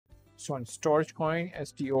So on STORJ coin,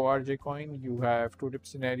 STORJ coin, you have two dip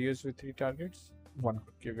scenarios with 3 targets. One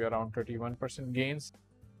could give you around 31% gains.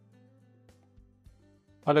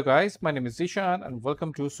 Hello guys, my name is Zishan and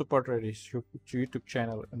welcome to Super Traders YouTube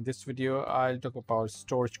channel. In this video, I'll talk about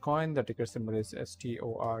STORJ coin. The ticker symbol is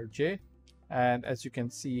STORJ. And as you can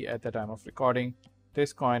see at the time of recording,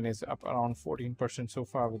 this coin is up around 14% so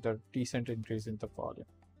far with a decent increase in the volume.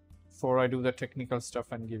 Before I do the technical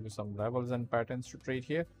stuff and give you some levels and patterns to trade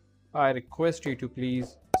here, I request you to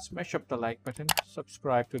please smash up the like button,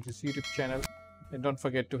 subscribe to this YouTube channel, and don't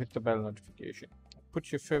forget to hit the bell notification. Put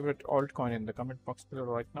your favorite altcoin in the comment box below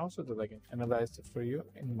right now so that I can analyze it for you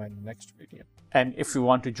in my next video. And if you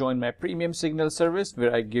want to join my premium signal service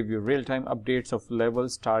where I give you real-time updates of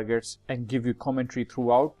levels, targets, and give you commentary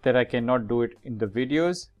throughout that I cannot do it in the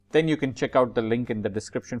videos, then you can check out the link in the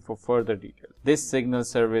description for further details. This signal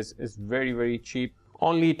service is very cheap,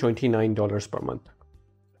 only $29 per month.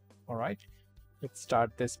 Alright, let's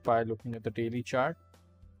start this by looking at the daily chart.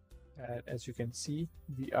 As you can see,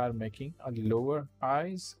 we are making a lower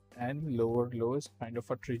highs and lower lows kind of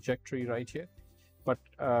a trajectory right here. But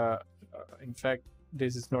in fact,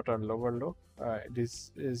 this is not a lower low.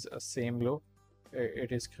 This is a same low.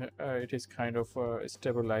 It is kind of a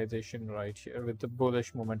stabilization right here with the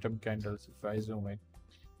bullish momentum candles if I zoom in.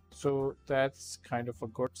 So that's kind of a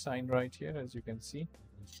good sign right here, as you can see.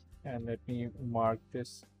 And let me mark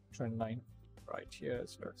this trend line right here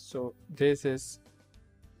as well. So this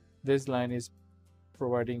line is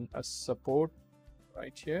providing a support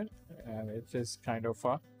right here, and it is kind of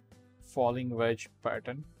a falling wedge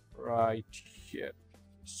pattern right here.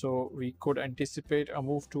 So we could anticipate a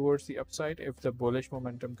move towards the upside if the bullish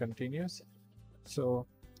momentum continues. So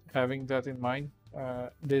having that in mind,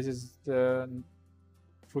 this is the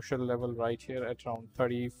crucial level right here at around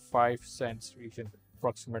 35 cents region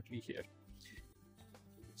approximately here.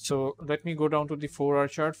 So let me go down to the 4-hour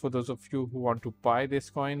chart. For those of you who want to buy this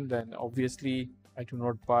coin, then obviously I do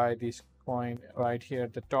not buy this coin right here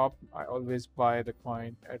at the top. I always buy the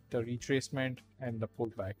coin at the retracement and the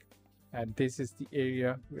pullback. And this is the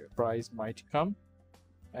area where price might come.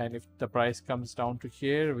 And if the price comes down to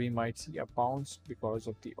here, we might see a bounce because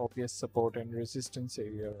of the obvious support and resistance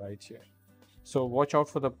area right here. So watch out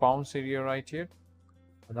for the bounce area right here.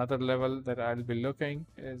 Another level that I'll be looking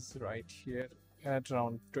is right here at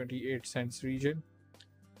around 28 cents region.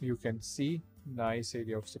 You can see nice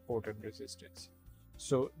area of support and resistance.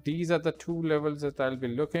 So these are the two levels that I'll be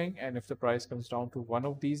looking, and if the price comes down to one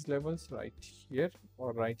of these levels right here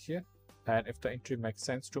or right here, and if the entry makes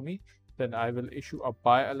sense to me, then I will issue a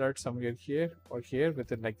buy alert somewhere here or here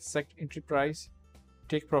with an exact entry price,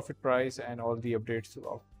 take profit price, and all the updates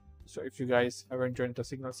throughout. So if you guys haven't joined the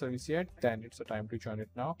signal service yet, then it's the time to join it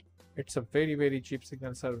now. It's a very cheap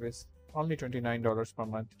signal service, only $29 per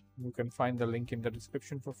month. You can find the link in the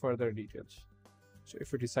description for further details. So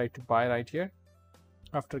if you decide to buy right here,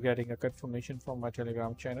 after getting a confirmation from my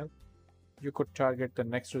Telegram channel, you could target the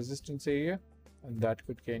next resistance area, and that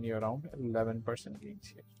could gain you around 11% gains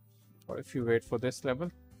here. Or if you wait for this level,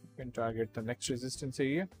 you can target the next resistance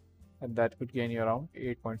area, and that could gain you around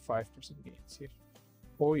 8.5% gains here.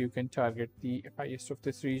 Or you can target the highest of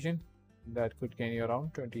this region, that could gain you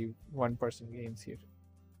around 21% gains here.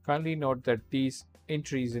 Kindly note that these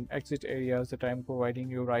entries and exit areas that I am providing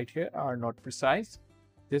you right here are not precise.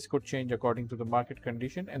 This could change according to the market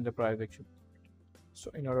condition and the price action.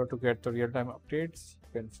 So in order to get the real-time updates,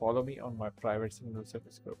 you can follow me on my private signal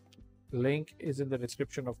service group. Link is in the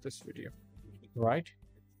description of this video. Right?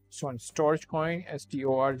 So on STORJ coin,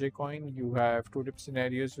 STORJ coin, you have two dip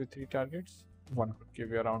scenarios with 3 targets. One could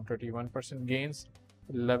give you around 31% gains,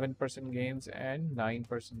 11% gains, and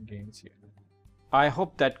 9% gains here. I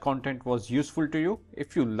hope that content was useful to you.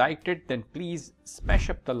 If you liked it, then please smash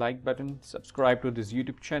up the like button, subscribe to this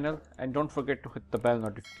YouTube channel, and don't forget to hit the bell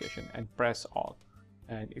notification and press all.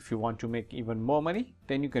 And if you want to make even more money,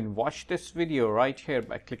 then you can watch this video right here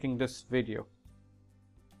by clicking this video.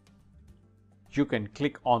 You can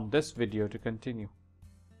click on this video to continue.